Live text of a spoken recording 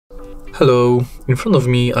Hello, in front of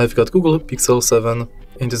me I've got Google Pixel 7.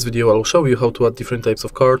 In this video I'll show you how to add different types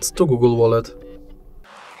of cards to Google Wallet.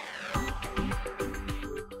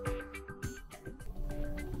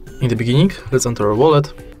 In the beginning, let's enter our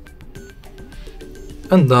wallet.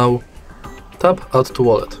 And now, tap Add to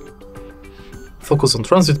Wallet. Focus on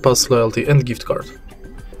Transit Pass, Loyalty and Gift Card.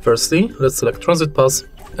 Firstly, let's select Transit Pass,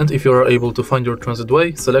 and if you are able to find your transit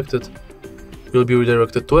way, select it. You'll be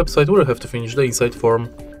redirected to a website where you have to finish the inside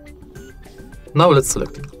form. Now let's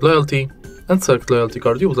select Loyalty and select loyalty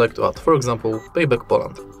card you would like to add, for example, Payback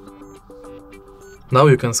Poland. Now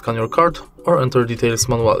you can scan your card or enter details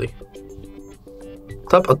manually.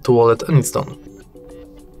 Tap Add to Wallet and it's done.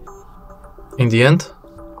 In the end,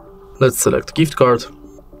 let's select Gift Card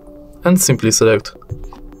and simply select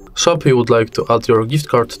shop you would like to add your gift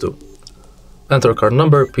card to. Enter card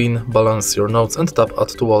number, PIN, balance your notes and tap Add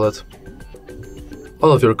to Wallet.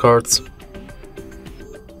 All of your cards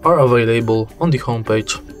are available on the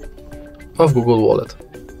homepage of Google Wallet.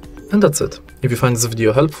 And that's it. If you find this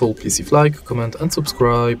video helpful, please leave a like, comment and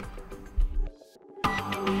subscribe.